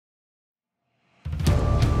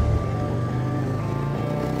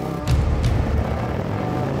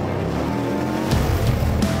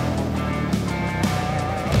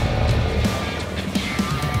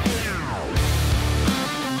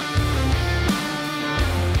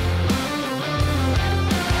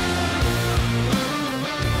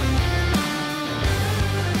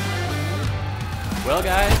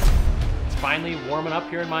finally warming up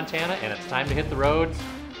here in Montana, and it's time to hit the roads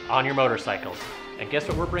on your motorcycles. And guess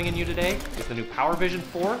what we're bringing you today is the new PowerVision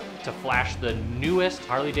 4 to flash the newest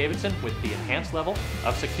Harley-Davidson with the enhanced level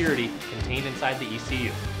of security contained inside the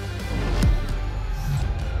ECU.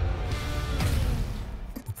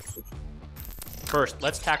 First,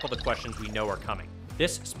 let's tackle the questions we know are coming.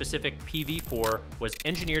 This specific PV4 was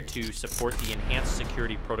engineered to support the enhanced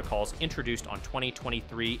security protocols introduced on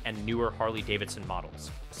 2023 and newer Harley-Davidson models.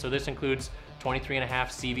 So this includes 23.5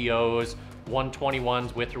 CVOs,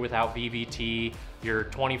 121s with or without VVT, your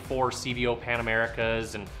 24 CVO Pan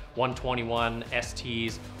Americas, and 121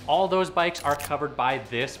 STs. All those bikes are covered by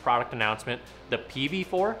this product announcement, the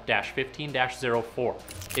PV4-15-04.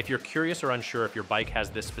 If you're curious or unsure if your bike has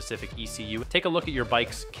this specific ECU, take a look at your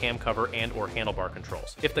bike's cam cover and or handlebar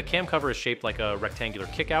controls. If the cam cover is shaped like a rectangular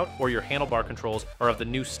kickout, or your handlebar controls are of the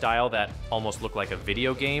new style that almost look like a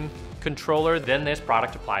video game controller, then this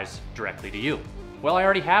product applies directly to you. Well, I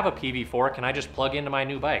already have a PV4, can I just plug into my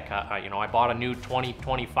new bike? I bought a new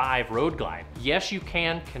 2025 Road Glide. Yes, you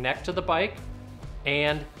can connect to the bike,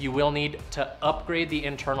 and you will need to upgrade the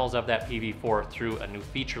internals of that PV4 through a new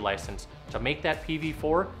feature license to make that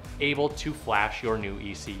PV4 able to flash your new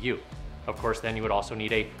ECU. Of course, then you would also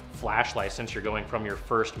need a flash license. You're going from your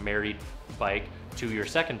first married bike to your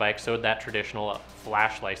second bike, so that traditional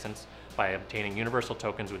flash license by obtaining universal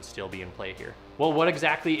tokens would still be in play here. Well, what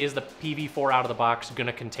exactly is the PV4 out of the box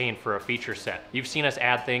gonna contain for a feature set? You've seen us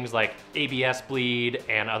add things like ABS bleed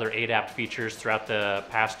and other ADAPT features throughout the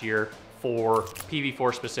past year for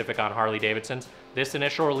PV4 specific on Harley-Davidsons. This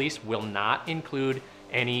initial release will not include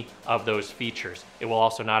any of those features. It will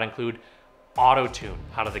also not include auto tune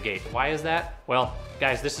out of the gate. Why is that? Well,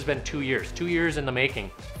 guys, this has been 2 years in the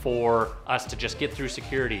making for us to just get through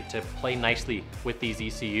security, to play nicely with these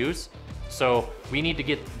ECUs. So we need to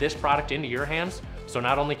get this product into your hands, so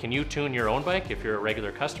not only can you tune your own bike if you're a regular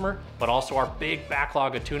customer, but also our big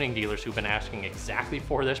backlog of tuning dealers who've been asking exactly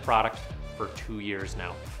for this product for 2 years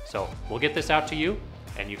now. So we'll get this out to you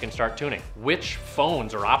and you can start tuning. Which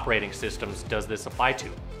phones or operating systems does this apply to?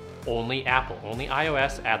 Only Apple, only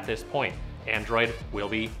iOS at this point. Android will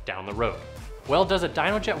be down the road. Well, does a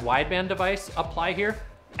Dynojet wideband device apply here?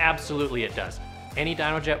 Absolutely it does. Any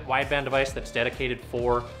Dynojet wideband device that's dedicated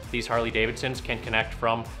for these Harley-Davidsons can connect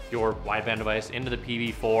from your wideband device into the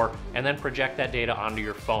PV4 and then project that data onto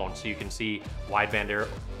your phone so you can see wideband air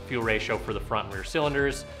fuel ratio for the front and rear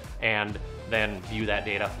cylinders, and then view that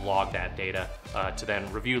data, log that data to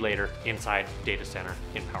then review later inside data center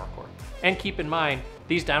in PowerCore. And keep in mind,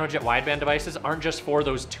 these Dynojet wideband devices aren't just for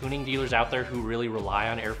those tuning dealers out there who really rely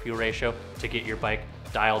on air fuel ratio to get your bike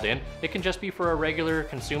dialed in. It can just be for a regular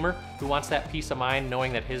consumer who wants that peace of mind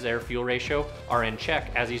knowing that his air fuel ratio are in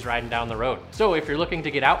check as he's riding down the road. So if you're looking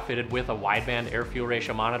to get outfitted with a wideband air fuel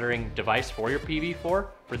ratio monitoring device for your PV4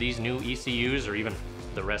 for these new ECUs or even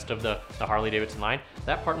the rest of the Harley-Davidson line,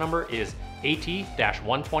 that part number is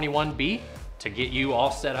AT-121B to get you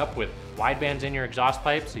all set up with widebands in your exhaust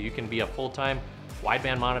pipe so you can be a full-time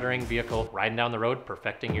wideband monitoring vehicle riding down the road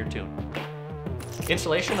perfecting your tune.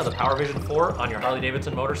 Installation of the PowerVision 4 on your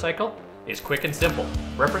Harley-Davidson motorcycle is quick and simple.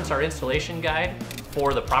 Reference our installation guide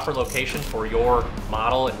for the proper location for your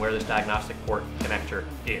model and where this diagnostic port connector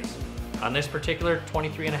is. On this particular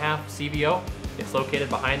 23.5 CVO, it's located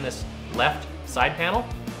behind this left side panel,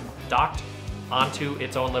 docked onto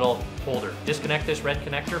its own little holder. Disconnect this red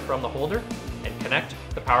connector from the holder and connect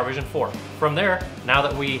the PowerVision 4. From there, now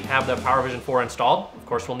that we have the PowerVision 4 installed, of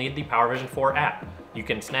course we'll need the PowerVision 4 app. You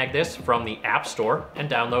can snag this from the App Store and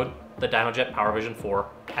download the Dynojet PowerVision 4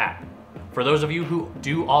 app. For those of you who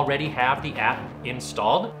do already have the app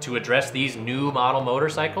installed, to address these new model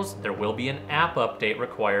motorcycles, there will be an app update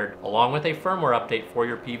required along with a firmware update for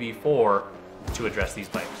your PV4 to address these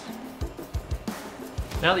bikes.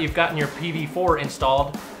 Now that you've gotten your PV4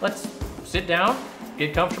 installed, let's sit down,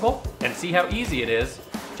 get comfortable, and see how easy it is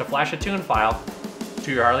to flash a tune file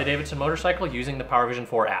to your Harley-Davidson motorcycle using the PowerVision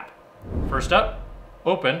 4 app. First up,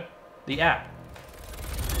 open the app.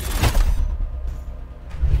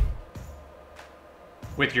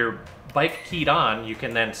 With your bike keyed on, you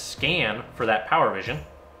can then scan for that PowerVision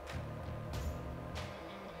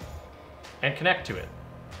and connect to it.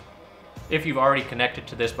 If you've already connected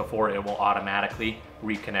to this before, it will automatically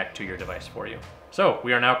reconnect to your device for you. So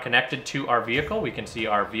we are now connected to our vehicle. We can see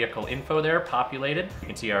our vehicle info there populated. You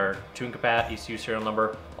can see our tune compat, ECU serial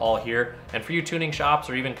number all here. And for you tuning shops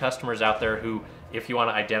or even customers out there who, if you want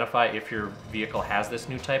to identify if your vehicle has this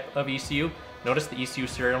new type of ECU, notice the ECU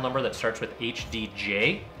serial number that starts with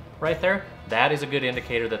HDJ right there. That is a good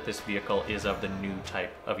indicator that this vehicle is of the new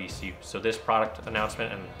type of ECU. So this product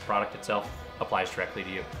announcement and product itself applies directly to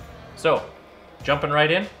you. So Jumping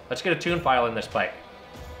right in, let's get a tune file in this bike.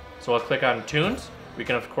 So I'll click on Tunes. We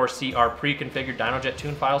can of course see our pre-configured Dynojet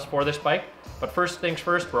tune files for this bike. But first things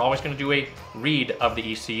first, we're always going to do a read of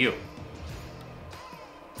the ECU.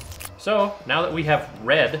 So now that we have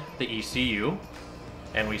read the ECU,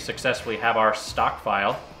 and we successfully have our stock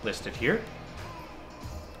file listed here,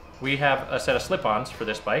 we have a set of slip-ons for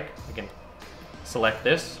this bike. We can select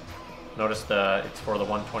this. Notice it's for the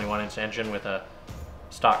 121-inch engine with a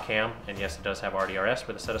stock cam, and yes, it does have RDRS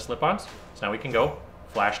with a set of slip-ons. So now we can go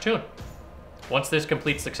flash tune. Once this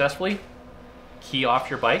completes successfully, key off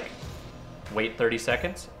your bike, wait 30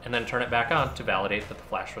 seconds, and then turn it back on to validate that the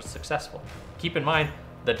flash was successful. Keep in mind,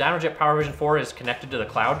 the Dynojet PowerVision 4 is connected to the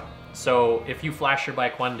cloud, so if you flash your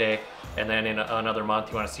bike one day and then in another month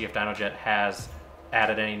you want to see if Dynojet has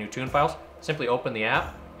added any new tune files, simply open the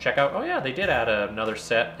app, check out, oh yeah, they did add another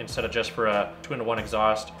set. Instead of just for a 2-in-1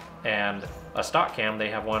 exhaust and a stock cam, they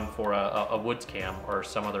have one for a woods cam or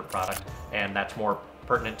some other product, and that's more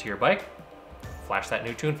pertinent to your bike. Flash that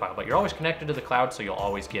new tune file, but you're always connected to the cloud, so you'll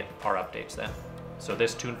always get our updates then. So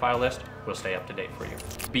this tune file list will stay up to date for you.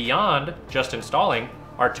 Beyond just installing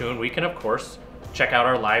our tune, we can of course check out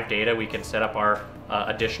our live data. We can set up our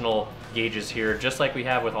additional gauges here, just like we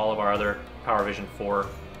have with all of our other PowerVision 4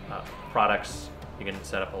 products. You can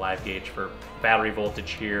set up a live gauge for battery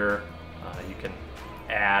voltage here. You can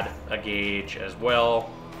add a gauge as well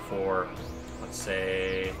for, let's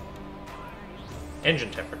say,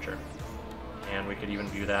 engine temperature. And we could even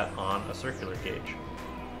view that on a circular gauge.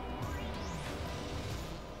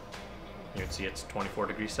 You can see it's 24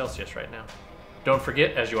 degrees Celsius right now. Don't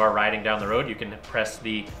forget, as you are riding down the road, you can press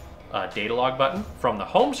the data log button. From the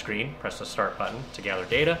home screen, press the start button to gather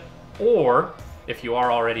data. Or if you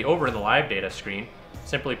are already over in the live data screen,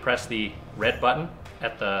 simply press the red button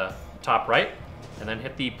at the top right and then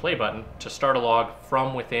hit the play button to start a log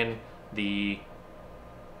from within the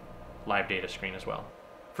live data screen as well.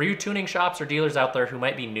 For you tuning shops or dealers out there who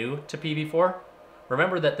might be new to PV4,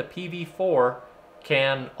 remember that the PV4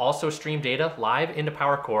 can also stream data live into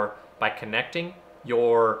PowerCore by connecting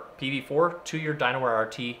your PV4 to your DynoWare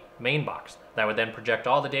RT main box. That would then project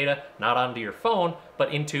all the data, not onto your phone,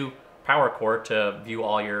 but into PowerCore to view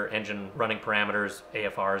all your engine running parameters,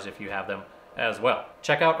 AFRs if you have them as well.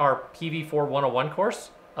 Check out our PV4 101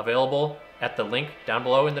 course, available at the link down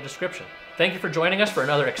below in the description. Thank you for joining us for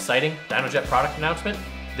another exciting Dynojet product announcement,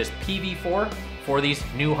 this PV4 for these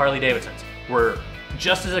new Harley-Davidsons. We're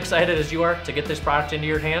just as excited as you are to get this product into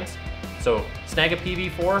your hands. So snag a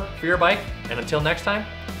PV4 for your bike, and until next time,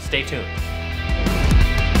 stay tuned.